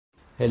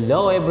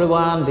Hello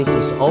everyone, this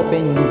is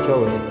Open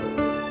Joy.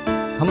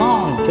 Come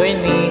on,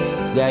 join me,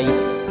 guys.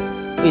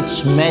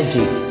 It's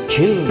Magic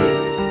June.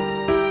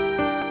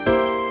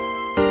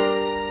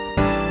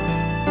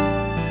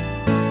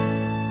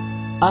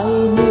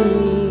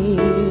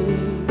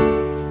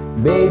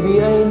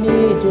 Baby, I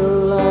need your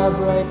love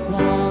right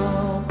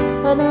now,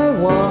 and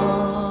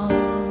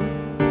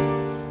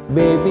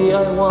baby,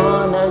 I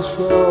wanna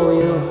show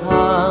you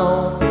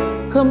how.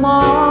 Come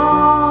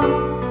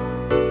on.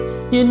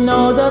 You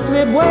know that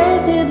we've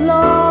waited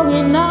long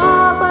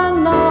enough,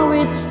 and now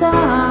it's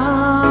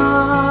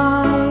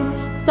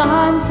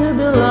time to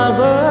be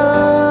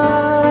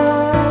lovers.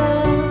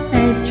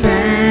 I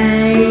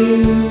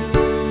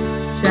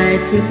try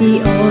to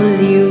be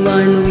only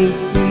one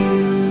with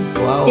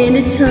you. Wow. And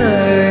it's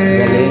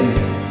hard, Galing.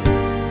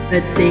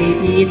 but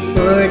baby, it's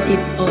worth it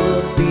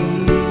all for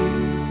you.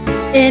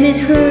 And it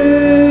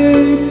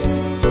hurts,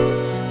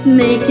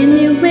 making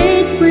me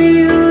wait for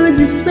you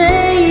this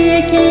way.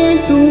 I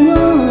can't go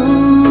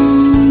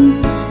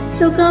on,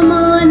 so come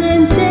on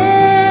and take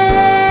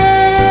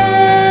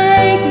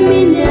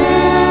me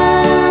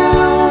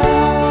now.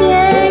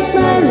 Take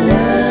my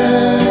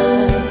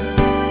love,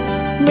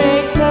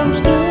 Make them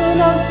still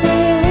the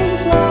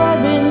feelings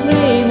I've been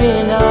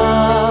dreaming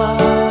of.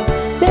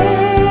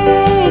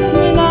 Take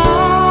me now,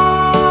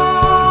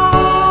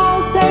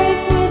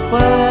 take me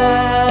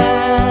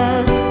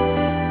fast.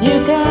 You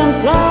can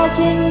trust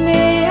in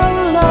me, your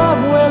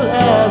love will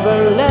ever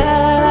last.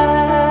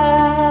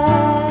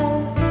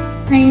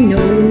 I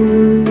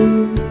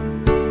know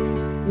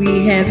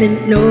we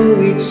haven't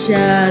known each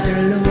other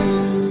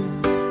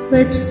long,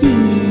 but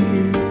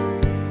still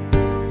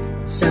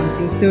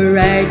something so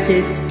right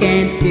just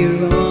can't be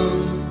wrong.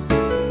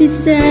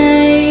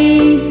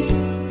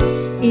 Besides,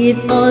 it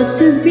ought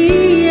to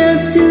be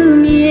up to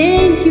me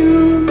and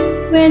you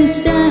when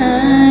it's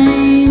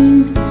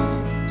time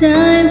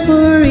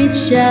for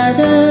each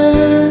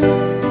other.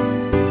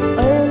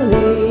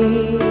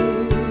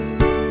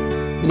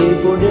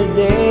 Live for the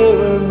day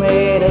we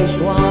made us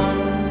one.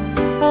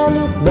 I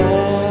look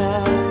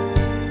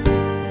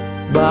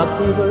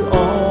back over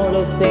all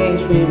the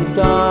things we've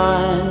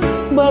done.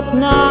 But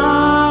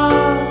now,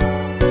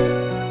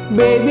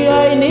 baby,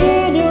 I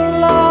need your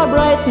love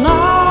right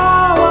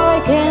now.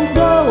 I can't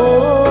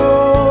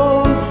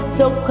go on,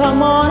 so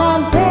come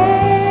on and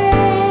take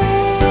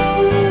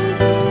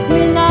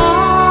me now.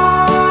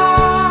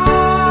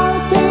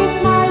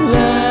 Take my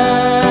love.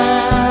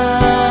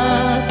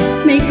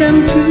 May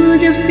come true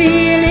the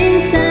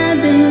feelings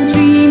I've been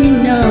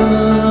dreaming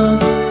of.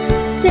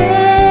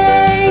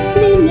 Take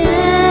me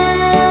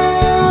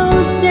now,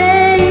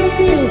 take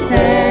me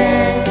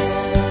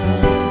fast.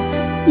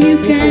 You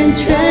can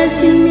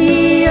trust in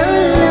me, your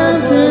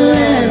love will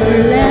ever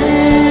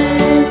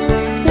last.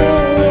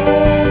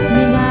 Take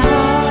me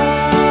now.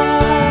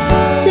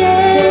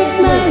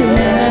 Take my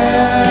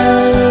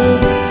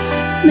love,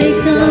 may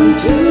come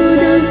true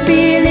the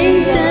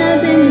feelings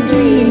I've been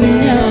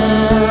dreaming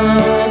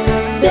of.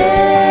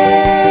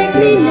 Take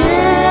me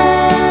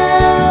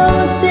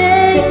now,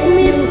 take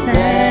me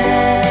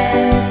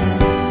fast.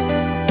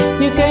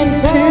 You can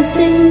Trust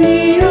in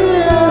me, your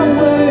love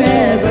will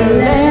forever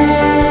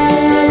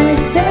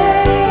last.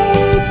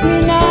 take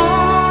me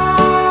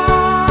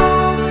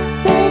now,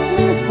 take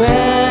me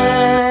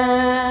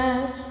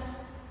fast.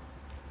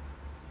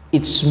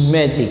 It's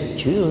Magic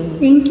June.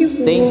 Thank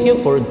you. Thank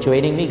you for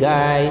joining me,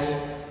 guys.